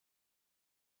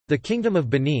The Kingdom of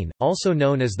Benin, also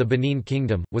known as the Benin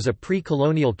Kingdom, was a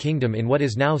pre-colonial kingdom in what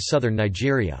is now southern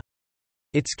Nigeria.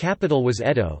 Its capital was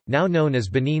Edo, now known as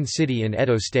Benin City in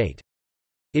Edo State.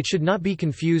 It should not be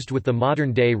confused with the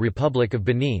modern-day Republic of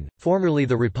Benin, formerly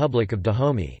the Republic of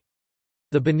Dahomey.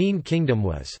 The Benin Kingdom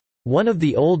was one of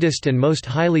the oldest and most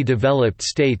highly developed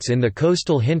states in the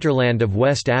coastal hinterland of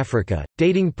West Africa,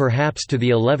 dating perhaps to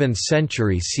the 11th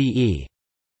century CE.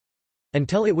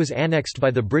 Until it was annexed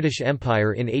by the British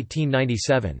Empire in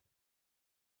 1897.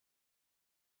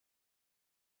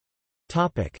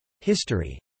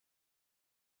 History.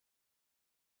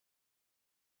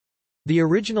 The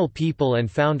original people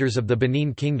and founders of the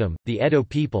Benin Kingdom, the Edo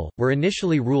people, were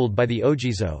initially ruled by the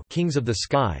Ogizo, kings of the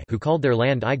sky, who called their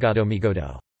land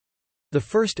Igado-Migodo. The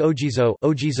first Ogizo,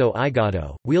 Ogizo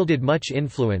Igado, wielded much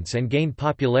influence and gained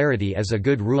popularity as a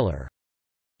good ruler.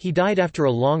 He died after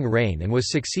a long reign and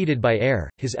was succeeded by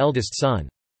Er, his eldest son.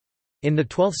 In the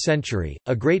 12th century,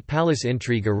 a great palace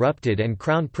intrigue erupted and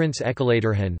Crown Prince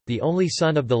Ekaladerhan, the only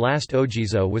son of the last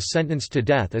Ogizo, was sentenced to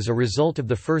death as a result of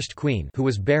the first queen, who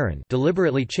was barren,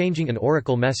 deliberately changing an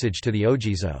oracle message to the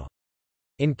Ogizo.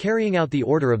 In carrying out the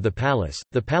order of the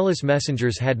palace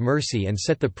messengers had mercy and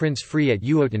set the prince free at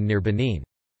Uotan near Benin.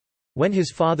 When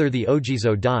his father the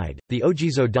Ogizo died, the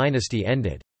Ogizo dynasty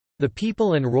ended. The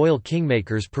people and royal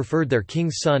kingmakers preferred their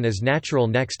king's son as natural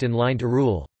next in line to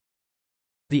rule.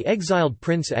 The exiled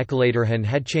Prince Ekaladerhan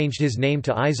had changed his name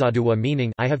to Izaduwa,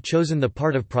 meaning I have chosen the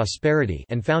part of prosperity,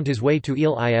 and found his way to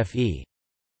Ile-Ife.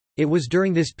 It was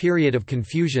during this period of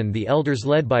confusion the elders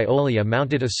led by Olia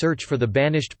mounted a search for the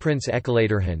banished Prince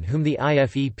Ekaladerhan, whom the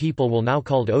Ife people will now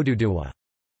called Oduduwa.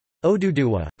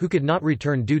 Oduduwa, who could not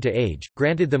return due to age,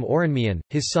 granted them Oranmiyan,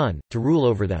 his son, to rule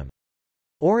over them.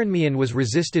 Oranmiyan was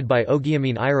resisted by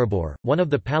Ogiamin Irabor, one of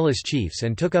the palace chiefs,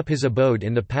 and took up his abode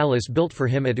in the palace built for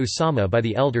him at Usama by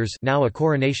the elders, now a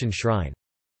coronation shrine.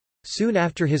 Soon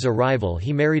after his arrival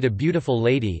he married a beautiful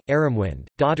lady, Aramwind,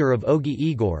 daughter of Ogi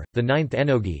Igor, the 9th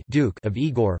Enogi Duke of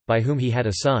Igor, by whom he had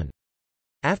a son.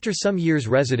 After some years'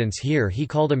 residence here he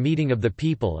called a meeting of the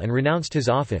people and renounced his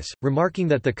office, remarking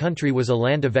that the country was a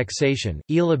land of vexation,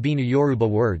 Ila Binu Yoruba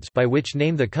words by which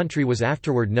name the country was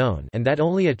afterward known, and that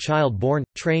only a child born,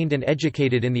 trained and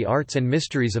educated in the arts and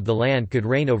mysteries of the land could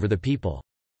reign over the people.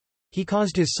 He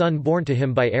caused his son born to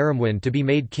him by Aramwind to be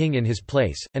made king in his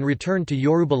place, and returned to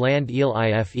Yoruba land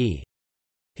Ile-Ife.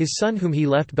 His son whom he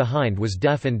left behind was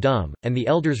deaf and dumb, and the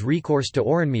elders recourse to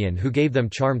Oranmiyan, who gave them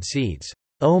charmed seeds.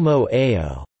 Omo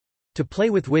Ao, to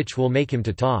play with, which will make him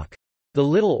to talk. The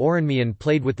little Oranmiyan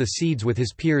played with the seeds with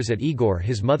his peers at Igor,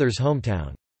 his mother's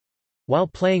hometown. While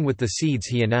playing with the seeds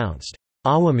he announced,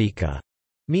 Awamika,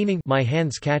 meaning my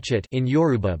hands catch it in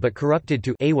Yoruba, but corrupted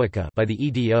to Awaka by the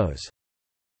Edos.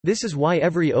 This is why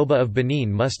every Oba of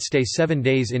Benin must stay 7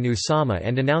 days in Usama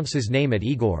and announce his name at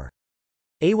Igor.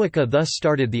 Awaka thus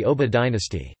started the Oba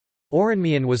dynasty.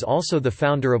 Oranmiyan was also the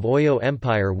founder of Oyo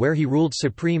Empire, where he ruled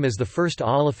supreme as the first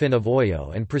Alafin of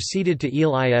Oyo and proceeded to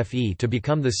Ile-Ife to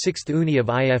become the 6th Uni of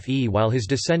Ife, while his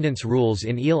descendants rules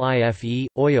in Ile-Ife,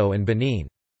 Oyo and Benin.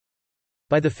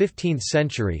 By the 15th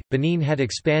century, Benin had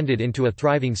expanded into a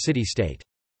thriving city-state.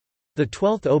 The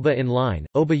 12th Oba in line,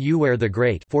 Oba Uwere the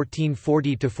Great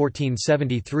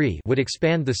 (1440–1473), would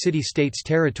expand the city-state's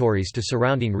territories to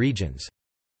surrounding regions.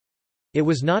 It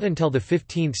was not until the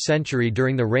 15th century,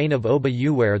 during the reign of Oba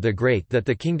Uwere the Great, that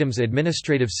the kingdom's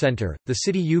administrative centre, the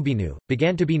city Ubinu,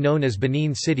 began to be known as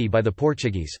Benin City by the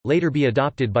Portuguese, later be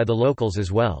adopted by the locals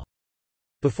as well.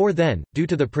 Before then, due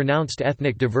to the pronounced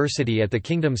ethnic diversity at the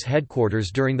kingdom's headquarters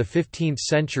during the 15th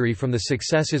century from the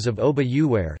successes of Oba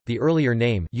Uwere, the earlier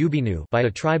name Ubinu by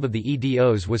a tribe of the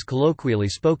Edos was colloquially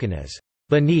spoken as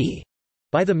Bani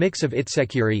by the mix of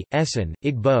Itsekiri, Esan,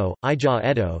 Igbo, Ija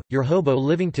Edo, Urhobo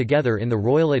living together in the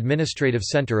royal administrative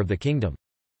centre of the kingdom.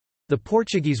 The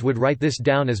Portuguese would write this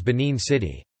down as Benin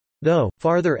City. Though,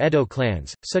 farther Edo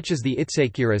clans, such as the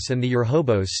Itsekiris and the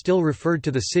Urhobos, still referred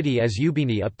to the city as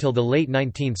Ubini up till the late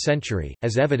 19th century,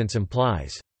 as evidence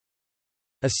implies.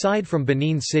 Aside from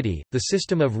Benin City, the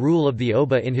system of rule of the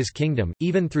Oba in his kingdom,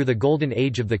 even through the Golden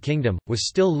Age of the kingdom, was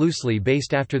still loosely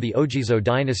based after the Ogizo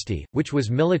dynasty, which was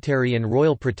military and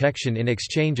royal protection in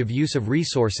exchange of use of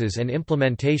resources and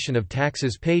implementation of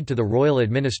taxes paid to the royal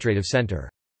administrative centre.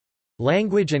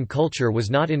 Language and culture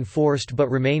was not enforced but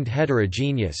remained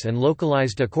heterogeneous and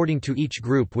localized according to each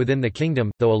group within the kingdom,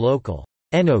 though a local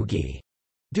Enogi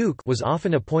duke was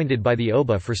often appointed by the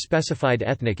Oba for specified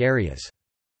ethnic areas.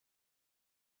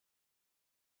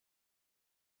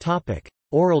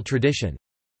 Oral tradition.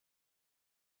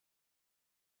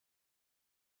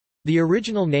 The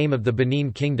original name of the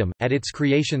Benin Kingdom, at its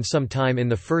creation sometime in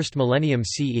the first millennium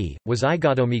CE, was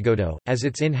Igatomigodo, as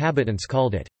its inhabitants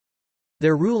called it.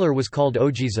 Their ruler was called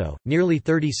Ojizo. Nearly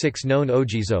 36 known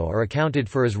Ojizo are accounted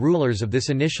for as rulers of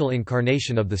this initial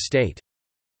incarnation of the state.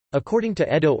 According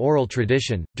to Edo oral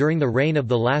tradition, during the reign of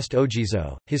the last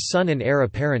Ojizo, his son and heir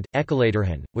apparent,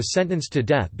 Ekalaterhan, was sentenced to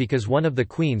death because one of the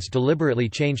queens deliberately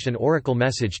changed an oracle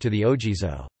message to the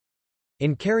Ojizo.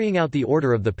 In carrying out the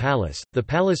order of the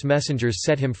palace messengers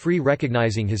set him free,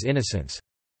 recognizing his innocence.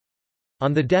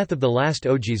 On the death of the last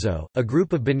Ojizo, a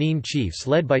group of Benin chiefs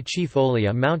led by Chief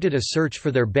Olia mounted a search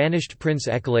for their banished prince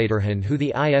Ekalaterhan, who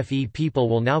the Ife people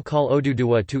will now call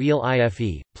Oduduwa to Il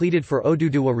Ife, pleaded for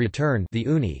Oduduwa return the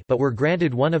Uni, but were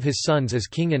granted one of his sons as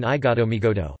king in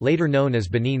Igatomigodo, later known as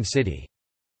Benin City.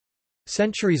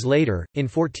 Centuries later, in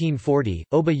 1440,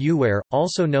 Oba Uwere,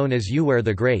 also known as Uwere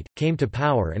the Great, came to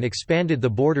power and expanded the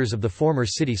borders of the former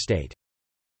city-state.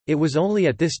 It was only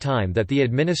at this time that the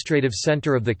administrative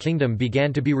center of the kingdom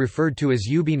began to be referred to as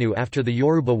Ubinu after the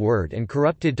Yoruba word and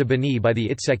corrupted to Beni by the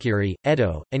Itsekiri,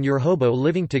 Edo, and Urhobo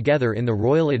living together in the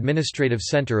royal administrative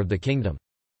center of the kingdom.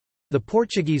 The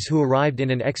Portuguese who arrived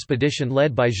in an expedition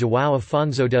led by João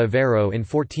Afonso de Aveiro in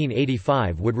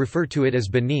 1485 would refer to it as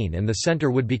Benin, and the center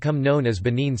would become known as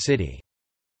Benin City.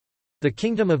 The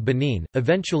Kingdom of Benin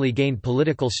eventually gained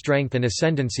political strength and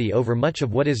ascendancy over much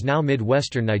of what is now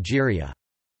mid-western Nigeria.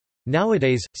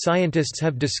 Nowadays, scientists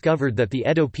have discovered that the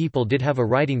Edo people did have a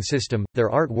writing system, their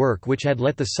artwork which had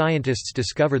let the scientists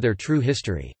discover their true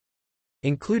history,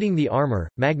 including the armor,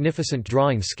 magnificent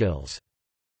drawing skills.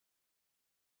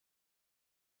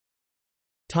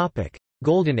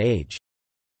 Golden Age.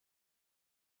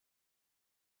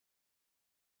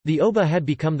 The Oba had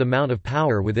become the mount of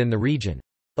power within the region.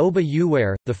 Oba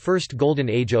Uwere, the first Golden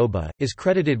Age Oba, is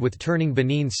credited with turning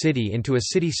Benin City into a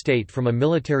city-state from a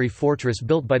military fortress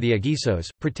built by the Agisos,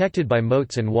 protected by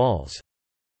moats and walls.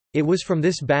 It was from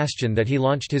this bastion that he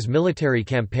launched his military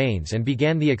campaigns and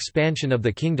began the expansion of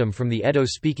the kingdom from the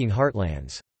Edo-speaking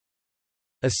heartlands.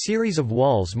 A series of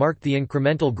walls marked the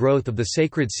incremental growth of the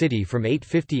sacred city from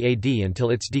 850 AD until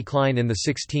its decline in the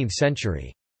 16th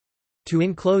century. To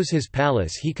enclose his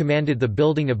palace he commanded the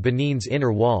building of Benin's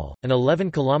inner wall, an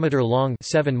 11-kilometre-long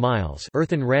 7 miles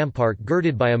earthen rampart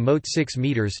girded by a moat 6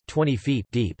 metres 20 feet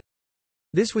deep.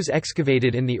 This was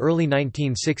excavated in the early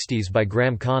 1960s by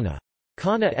Graham Khanna.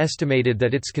 Khanna estimated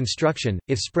that its construction,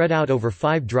 if spread out over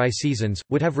 5 dry seasons,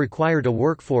 would have required a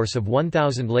workforce of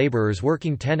 1,000 labourers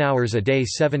working 10 hours a day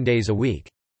 7 days a week.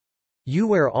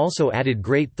 Uwere also added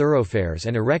great thoroughfares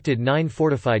and erected 9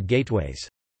 fortified gateways.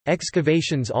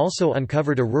 Excavations also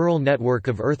uncovered a rural network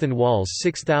of earthen walls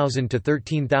 6,000 to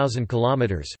 13,000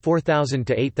 kilometers (4,000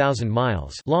 to 8,000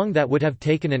 miles) long that would have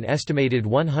taken an estimated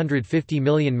 150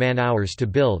 million man-hours to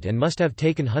build and must have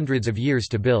taken hundreds of years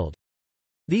to build.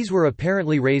 These were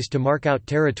apparently raised to mark out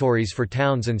territories for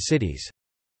towns and cities.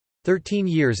 13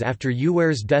 years after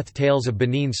Uwere's death, tales of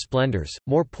Benin's splendors,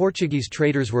 more Portuguese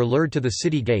traders were lured to the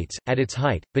city gates. At its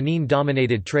height, Benin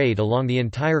dominated trade along the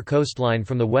entire coastline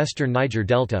from the western Niger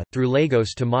Delta, through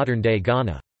Lagos to modern-day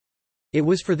Ghana. It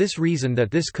was for this reason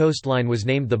that this coastline was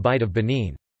named the Bight of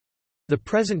Benin. The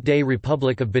present-day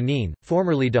Republic of Benin,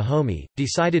 formerly Dahomey,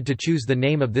 decided to choose the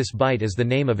name of this bight as the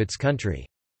name of its country.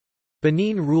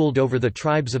 Benin ruled over the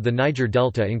tribes of the Niger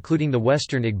Delta including the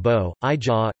western Igbo,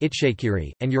 Ijaw,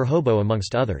 Itsekiri, and Urhobo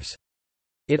amongst others.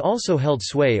 It also held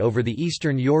sway over the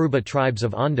eastern Yoruba tribes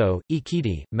of Ondo,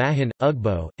 Ikiti, Mahin,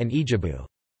 Ugbo, and Ijebu.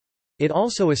 It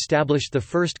also established the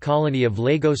first colony of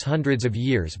Lagos hundreds of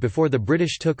years before the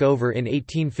British took over in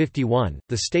 1851.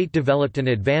 The state developed an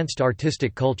advanced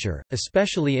artistic culture,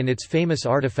 especially in its famous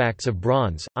artifacts of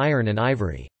bronze, iron, and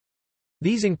ivory.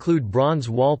 These include bronze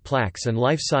wall plaques and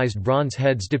life-sized bronze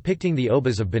heads depicting the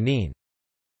Obas of Benin.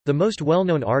 The most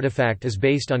well-known artifact is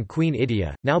based on Queen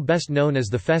Idia, now best known as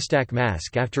the Festac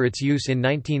mask after its use in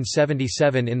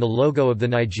 1977 in the logo of the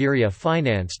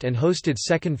Nigeria-financed and hosted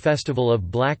Second Festival of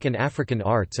Black and African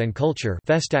Arts and Culture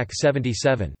Festac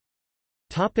 77.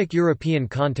 European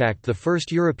contact. The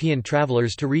first European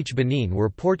travelers to reach Benin were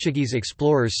Portuguese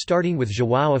explorers starting with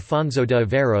João Afonso de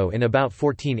Aveiro in about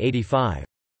 1485.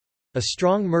 A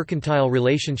strong mercantile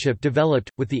relationship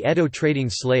developed, with the Edo trading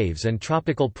slaves and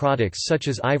tropical products such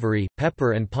as ivory,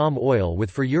 pepper and palm oil with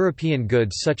for European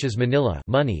goods such as manila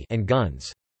money and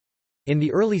guns. In the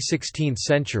early 16th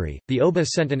century, the Oba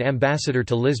sent an ambassador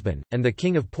to Lisbon, and the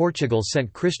King of Portugal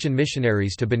sent Christian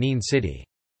missionaries to Benin City.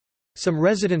 Some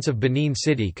residents of Benin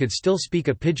City could still speak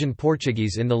a pidgin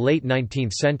Portuguese in the late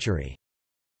 19th century.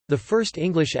 The first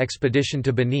English expedition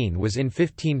to Benin was in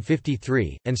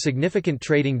 1553, and significant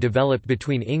trading developed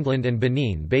between England and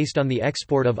Benin based on the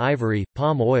export of ivory,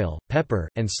 palm oil, pepper,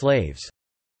 and slaves.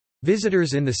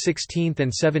 Visitors in the 16th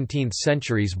and 17th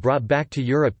centuries brought back to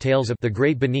Europe tales of the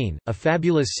Great Benin, a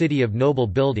fabulous city of noble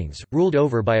buildings, ruled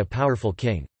over by a powerful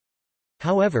king.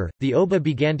 However, the Oba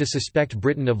began to suspect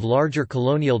Britain of larger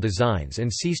colonial designs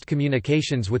and ceased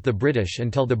communications with the British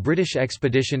until the British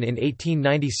expedition in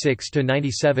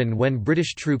 1896–97, when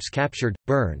British troops captured,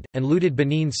 burned, and looted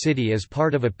Benin City as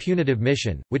part of a punitive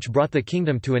mission, which brought the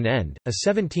kingdom to an end. A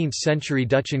 17th-century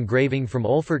Dutch engraving from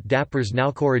Olfert Dapper's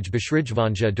Nauwkeurige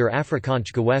Beschrijvanje der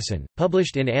Afrikaanse Gewesten,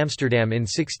 published in Amsterdam in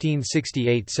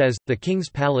 1668 says, "The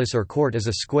king's palace or court is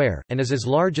a square, and is as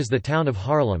large as the town of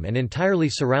Haarlem and entirely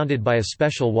surrounded by a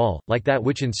special wall, like that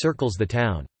which encircles the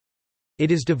town.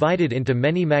 It is divided into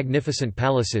many magnificent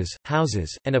palaces,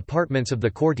 houses, and apartments of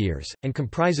the courtiers, and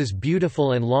comprises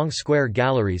beautiful and long square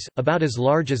galleries, about as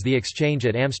large as the Exchange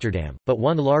at Amsterdam, but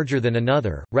one larger than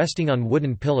another, resting on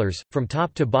wooden pillars, from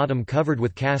top to bottom covered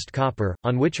with cast copper,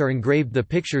 on which are engraved the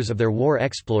pictures of their war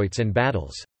exploits and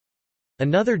battles."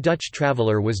 Another Dutch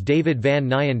traveller was David van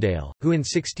Nijendale, who in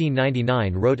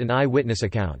 1699 wrote an eye-witness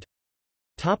account.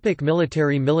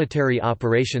 Military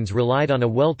operations relied on a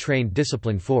well-trained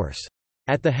disciplined force.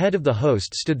 At the head of the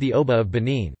host stood the Oba of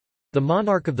Benin. The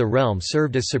monarch of the realm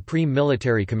served as supreme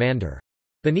military commander.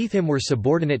 Beneath him were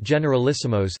subordinate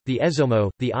generalissimos, the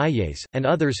Ezomo, the Ayes, and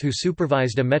others who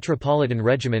supervised a metropolitan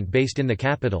regiment based in the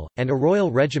capital, and a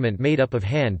royal regiment made up of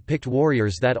hand-picked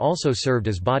warriors that also served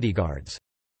as bodyguards.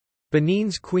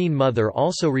 Benin's Queen Mother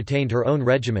also retained her own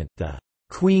regiment, the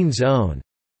Queen's Own.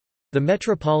 The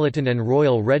metropolitan and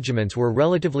royal regiments were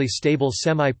relatively stable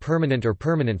semi-permanent or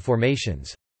permanent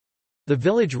formations. The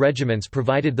village regiments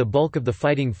provided the bulk of the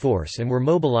fighting force and were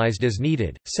mobilized as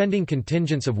needed, sending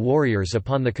contingents of warriors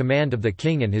upon the command of the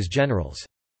king and his generals.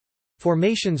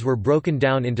 Formations were broken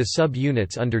down into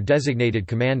sub-units under designated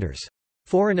commanders.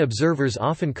 Foreign observers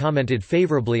often commented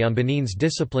favorably on Benin's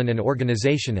discipline and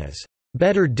organization as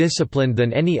better disciplined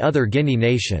than any other Guinea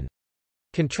nation,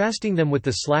 contrasting them with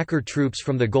the slacker troops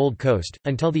from the Gold Coast.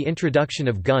 Until the introduction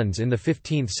of guns in the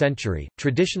 15th century,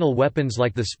 traditional weapons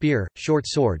like the spear, short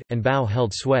sword, and bow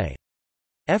held sway.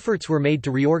 Efforts were made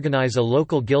to reorganize a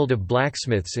local guild of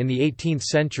blacksmiths in the 18th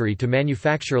century to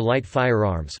manufacture light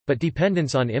firearms, but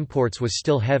dependence on imports was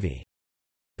still heavy.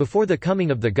 Before the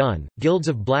coming of the gun, guilds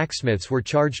of blacksmiths were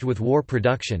charged with war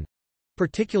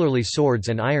production—particularly swords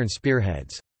and iron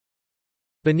spearheads.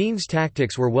 Benin's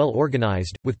tactics were well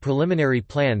organized, with preliminary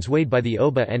plans weighed by the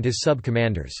Oba and his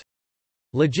sub-commanders.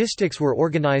 Logistics were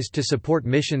organized to support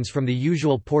missions from the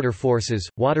usual porter forces,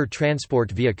 water transport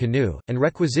via canoe, and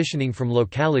requisitioning from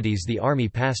localities the army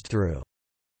passed through.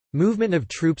 Movement of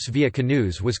troops via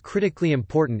canoes was critically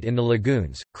important in the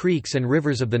lagoons, creeks and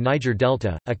rivers of the Niger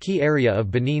Delta, a key area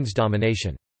of Benin's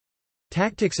domination.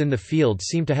 Tactics in the field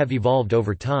seem to have evolved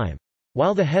over time.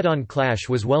 While the head-on clash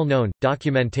was well known,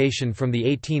 documentation from the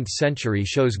 18th century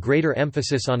shows greater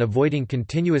emphasis on avoiding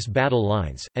continuous battle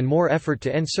lines, and more effort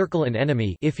to encircle an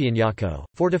enemy.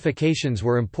 Fortifications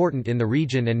were important in the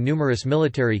region, and numerous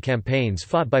military campaigns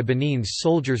fought by Benin's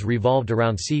soldiers revolved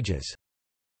around sieges.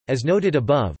 As noted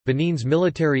above, Benin's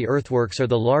military earthworks are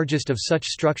the largest of such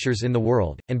structures in the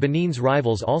world, and Benin's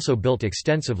rivals also built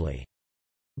extensively.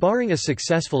 Barring a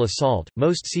successful assault,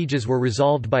 most sieges were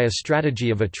resolved by a strategy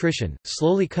of attrition,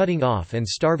 slowly cutting off and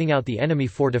starving out the enemy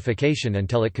fortification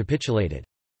until it capitulated.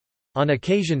 On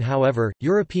occasion, however,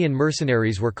 European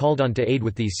mercenaries were called on to aid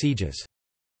with these sieges.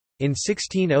 In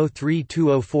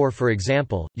 1603–04, for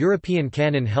example, European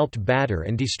cannon helped batter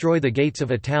and destroy the gates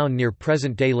of a town near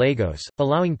present-day Lagos,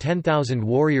 allowing 10,000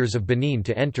 warriors of Benin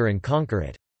to enter and conquer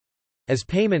it. As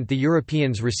payment, the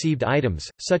Europeans received items,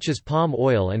 such as palm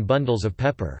oil and bundles of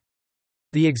pepper.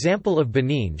 The example of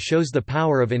Benin shows the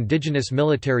power of indigenous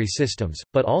military systems,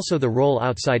 but also the role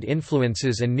outside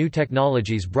influences and new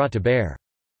technologies brought to bear.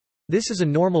 This is a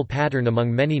normal pattern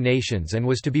among many nations and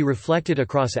was to be reflected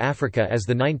across Africa as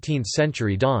the 19th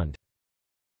century dawned.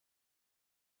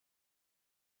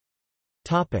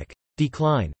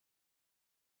 Decline.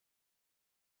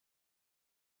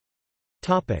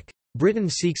 Britain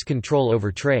seeks control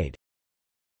over trade.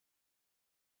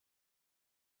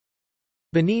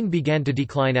 Benin began to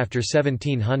decline after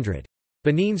 1700.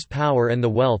 Benin's power and the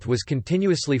wealth was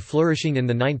continuously flourishing in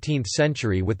the 19th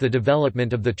century with the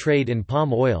development of the trade in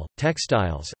palm oil,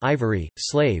 textiles, ivory,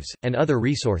 slaves, and other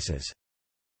resources.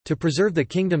 To preserve the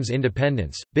kingdom's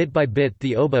independence, bit by bit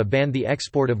the Oba banned the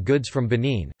export of goods from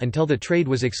Benin, until the trade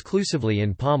was exclusively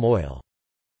in palm oil.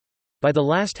 By the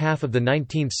last half of the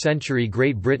 19th century,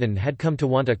 Great Britain had come to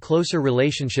want a closer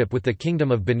relationship with the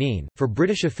Kingdom of Benin, for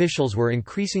British officials were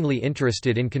increasingly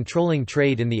interested in controlling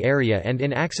trade in the area and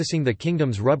in accessing the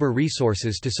kingdom's rubber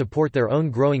resources to support their own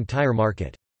growing tire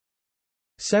market.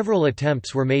 Several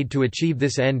attempts were made to achieve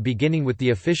this end, beginning with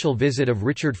the official visit of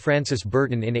Richard Francis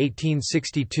Burton in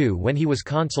 1862 when he was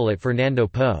consul at Fernando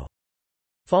Po.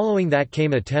 Following that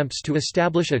came attempts to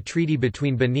establish a treaty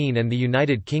between Benin and the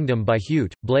United Kingdom by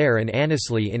Hute, Blair and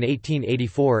Annesley in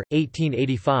 1884,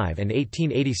 1885 and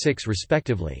 1886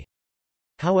 respectively.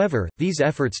 However, these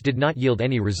efforts did not yield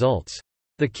any results.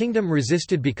 The kingdom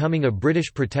resisted becoming a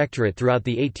British protectorate throughout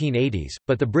the 1880s,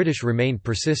 but the British remained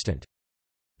persistent.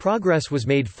 Progress was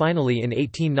made finally in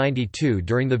 1892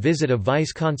 during the visit of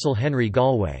Vice-Consul Henry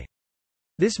Galway.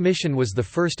 This mission was the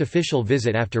first official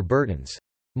visit after Burton's.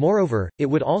 Moreover, it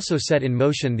would also set in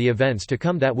motion the events to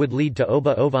come that would lead to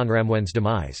Oba Ovonramwen's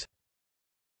demise.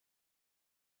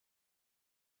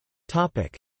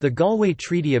 The Galway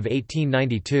Treaty of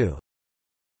 1892.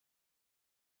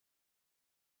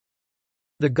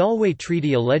 The Galway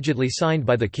Treaty, allegedly signed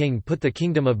by the king, put the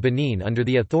Kingdom of Benin under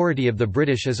the authority of the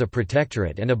British as a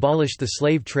protectorate and abolished the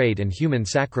slave trade and human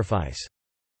sacrifice.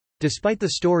 Despite the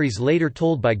stories later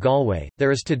told by Galway,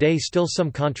 there is today still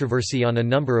some controversy on a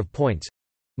number of points,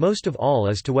 most of all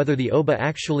as to whether the Oba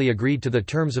actually agreed to the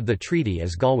terms of the treaty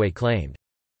as Galway claimed.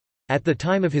 At the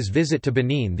time of his visit to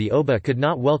Benin, the Oba could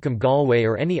not welcome Galway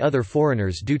or any other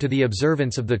foreigners due to the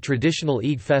observance of the traditional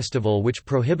Eid festival, which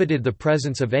prohibited the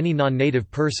presence of any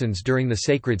non-native persons during the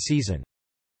sacred season.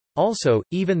 Also,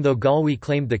 even though Galway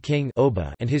claimed the king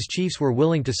Oba and his chiefs were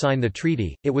willing to sign the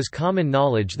treaty, it was common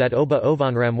knowledge that Oba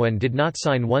Ovonramwen did not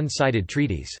sign one-sided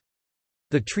treaties.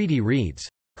 The treaty reads,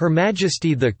 "Her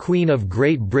Majesty the Queen of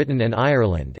Great Britain and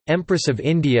Ireland, Empress of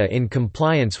India, in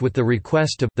compliance with the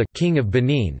request of the King of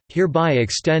Benin, hereby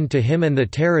extend to him and the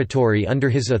territory under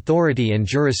his authority and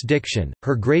jurisdiction,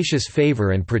 her gracious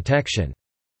favour and protection."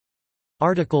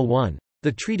 Article 1.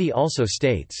 The treaty also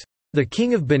states, "The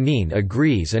King of Benin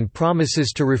agrees and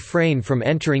promises to refrain from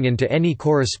entering into any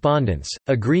correspondence,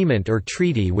 agreement or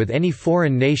treaty with any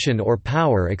foreign nation or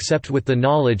power except with the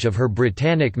knowledge of Her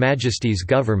Britannic Majesty's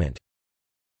government."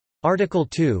 Article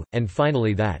 2, and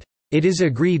finally that, "It is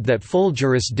agreed that full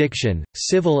jurisdiction,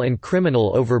 civil and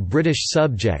criminal, over British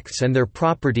subjects and their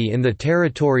property in the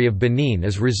territory of Benin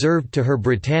is reserved to Her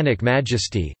Britannic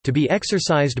Majesty, to be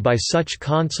exercised by such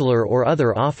consular or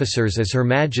other officers as Her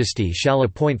Majesty shall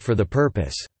appoint for the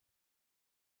purpose.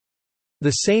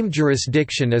 The same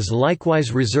jurisdiction is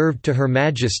likewise reserved to Her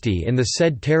Majesty in the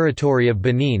said territory of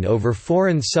Benin over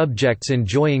foreign subjects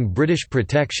enjoying British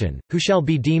protection, who shall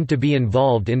be deemed to be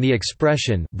involved in the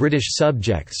expression British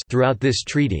subjects throughout this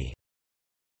treaty."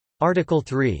 Article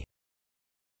 3.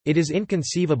 It is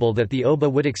inconceivable that the Oba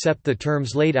would accept the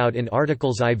terms laid out in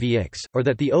Articles IVX, or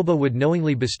that the Oba would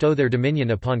knowingly bestow their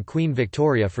dominion upon Queen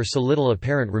Victoria for so little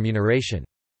apparent remuneration.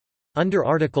 Under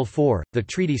Article 4, the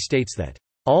treaty states that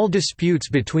all disputes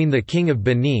between the King of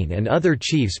Benin and other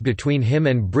chiefs, between him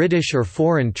and British or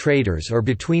foreign traders, or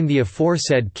between the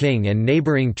aforesaid king and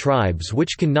neighbouring tribes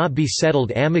which cannot be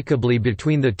settled amicably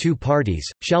between the two parties,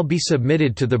 shall be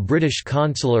submitted to the British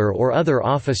consular or other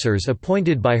officers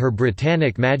appointed by Her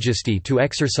Britannic Majesty to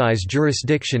exercise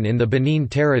jurisdiction in the Benin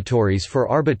territories for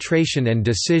arbitration and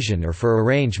decision or for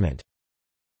arrangement.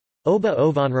 Oba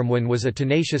Ovonramwen was a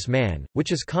tenacious man,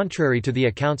 which is contrary to the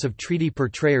accounts of treaty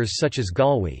portrayers such as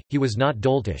Galway. He was not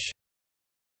doltish.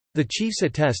 The chiefs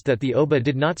attest that the Oba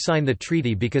did not sign the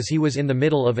treaty because he was in the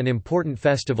middle of an important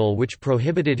festival which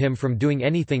prohibited him from doing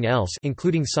anything else,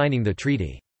 including signing the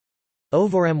treaty.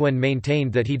 Ovonramwen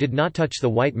maintained that he did not touch the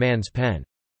white man's pen.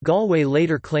 Galway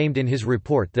later claimed in his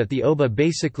report that the Oba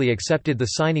basically accepted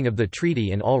the signing of the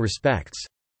treaty in all respects.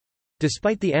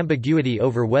 Despite the ambiguity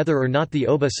over whether or not the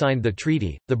Oba signed the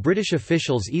treaty, the British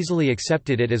officials easily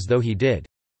accepted it as though he did.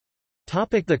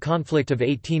 The conflict of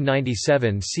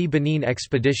 1897. See Benin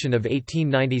Expedition of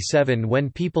 1897.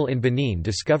 When people in Benin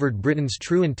discovered Britain's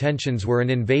true intentions were an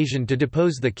invasion to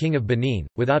depose the King of Benin,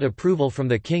 without approval from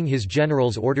the king, his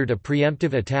generals ordered a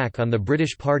preemptive attack on the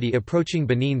British party approaching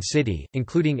Benin City,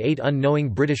 including 8 unknowing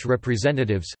British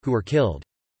representatives, who were killed.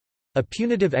 A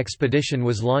punitive expedition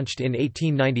was launched in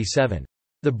 1897.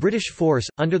 The British force,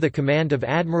 under the command of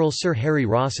Admiral Sir Harry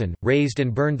Rawson, razed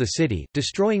and burned the city,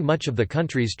 destroying much of the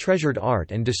country's treasured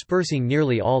art and dispersing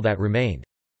nearly all that remained.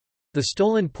 The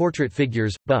stolen portrait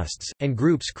figures, busts, and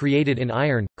groups created in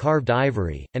iron, carved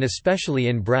ivory, and especially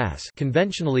in brass,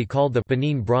 conventionally called the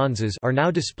Benin bronzes, are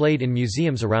now displayed in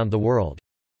museums around the world.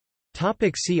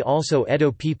 See also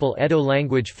Edo people, Edo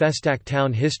language, Festac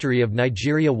town, history of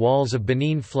Nigeria, walls of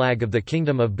Benin, flag of the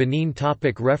Kingdom of Benin.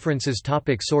 References.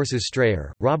 Sources.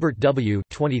 Strayer, Robert W.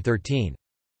 2013.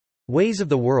 Ways of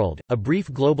the World, A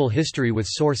Brief Global History with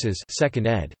Sources, 2nd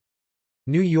ed.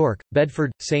 New York,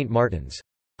 Bedford, St. Martin's.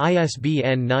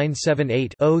 ISBN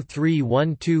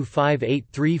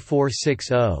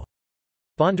 978-0312583460.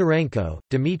 Bondarenko,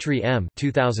 Dmitry M.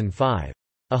 2005.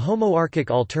 A Homoarchic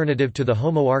Alternative to the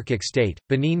Homoarchic State,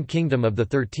 Benin Kingdom of the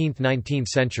 13th–19th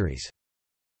Centuries.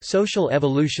 Social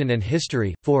Evolution and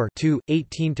History, 4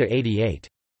 18–88.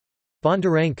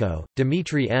 Bondarenko,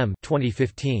 Dmitry M.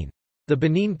 2015. The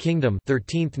Benin Kingdom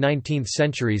 13th–19th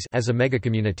Centuries as a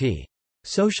Megacommunity.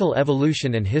 Social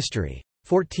Evolution and History.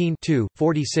 14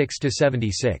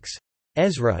 46–76.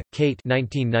 Ezra, Kate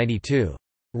 1992.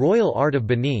 Royal Art of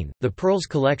Benin, The Pearls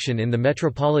Collection in the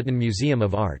Metropolitan Museum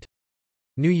of Art.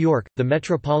 New York, The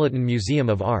Metropolitan Museum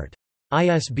of Art.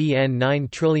 ISBN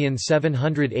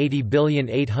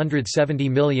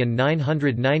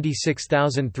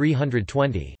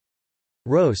 9780870996320.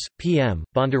 Rose, P. M.,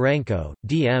 Bondarenko,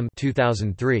 D. M.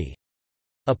 2003.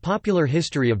 A Popular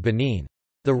History of Benin.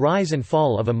 The Rise and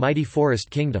Fall of a Mighty Forest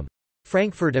Kingdom.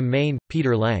 Frankfurt am Main,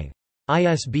 Peter Lang.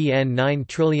 ISBN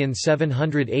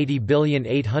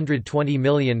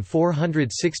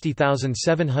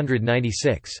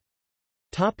 9780820460796.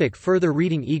 Further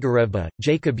reading. Igorevba,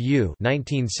 Jacob U.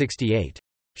 1968.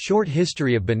 Short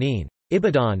History of Benin.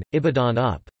 Ibadan, Ibadan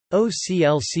UP.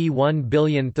 OCLC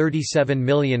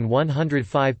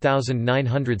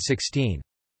 1037105916.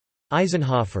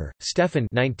 Eisenhofer, Stefan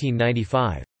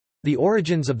 1995. The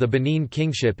Origins of the Benin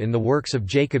Kingship in the Works of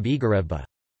Jacob Igorevba.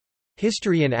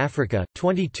 History in Africa,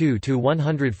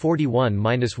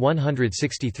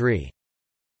 22–141–163.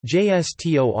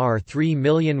 JSTOR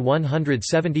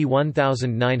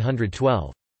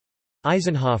 3171912.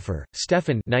 Eisenhofer,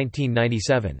 Stefan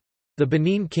 1997. The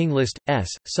Benin King List,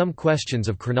 Some Questions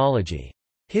of Chronology.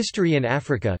 History in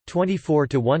Africa,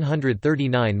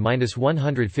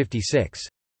 24–139–156.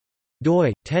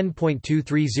 doi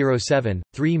 10.2307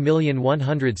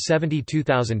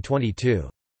 3172022.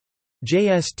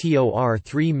 JSTOR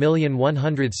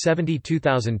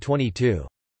 3172022.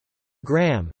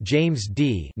 Graham, James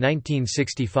D.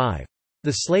 1965.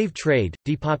 The Slave Trade,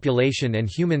 Depopulation and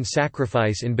Human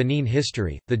Sacrifice in Benin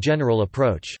History, The General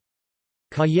Approach.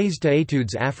 Cahiers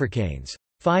d'études africaines.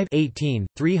 5 18,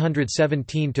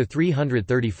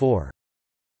 317–334.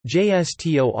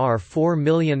 JSTOR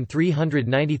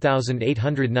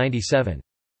 4390897.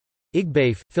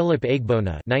 Igbafe, Philip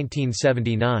Egbona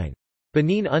 1979.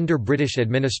 Benin under British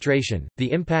administration,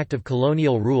 The Impact of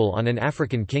Colonial Rule on an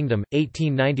African Kingdom,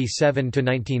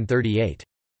 1897–1938.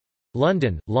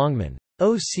 London, Longman.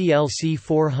 OCLC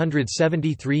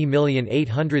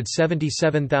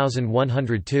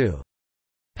 473877102.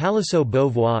 Palaiseau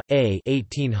Beauvoir, A.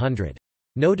 1800.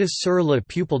 Notice sur le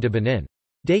peuple de Benin.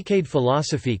 Décade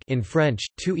philosophique in French,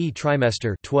 2e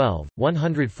trimester 12,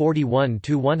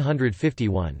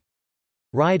 141–151.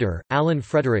 Ryder, Alan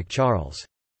Frederick Charles.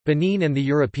 Benin and the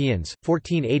Europeans,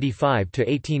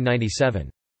 1485–1897.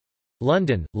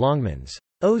 London, Longmans.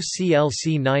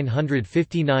 OCLC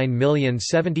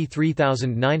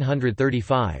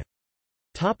 959073935.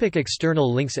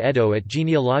 External links. Edo at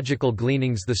Genealogical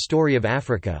Gleanings, The Story of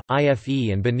Africa,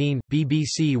 IFE and Benin,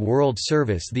 BBC World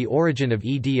Service. The Origin of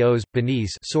EDOs,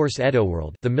 Benin's source.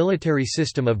 Edoworld, The Military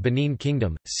System of Benin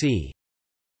Kingdom, c.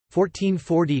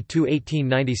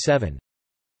 1440–1897.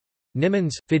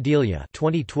 Nimmons, Fidelia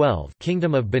 2012.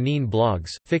 Kingdom of Benin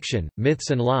Blogs, Fiction, Myths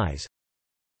and Lies.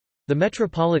 The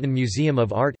Metropolitan Museum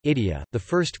of Art, Idia, the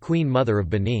first Queen Mother of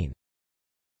Benin.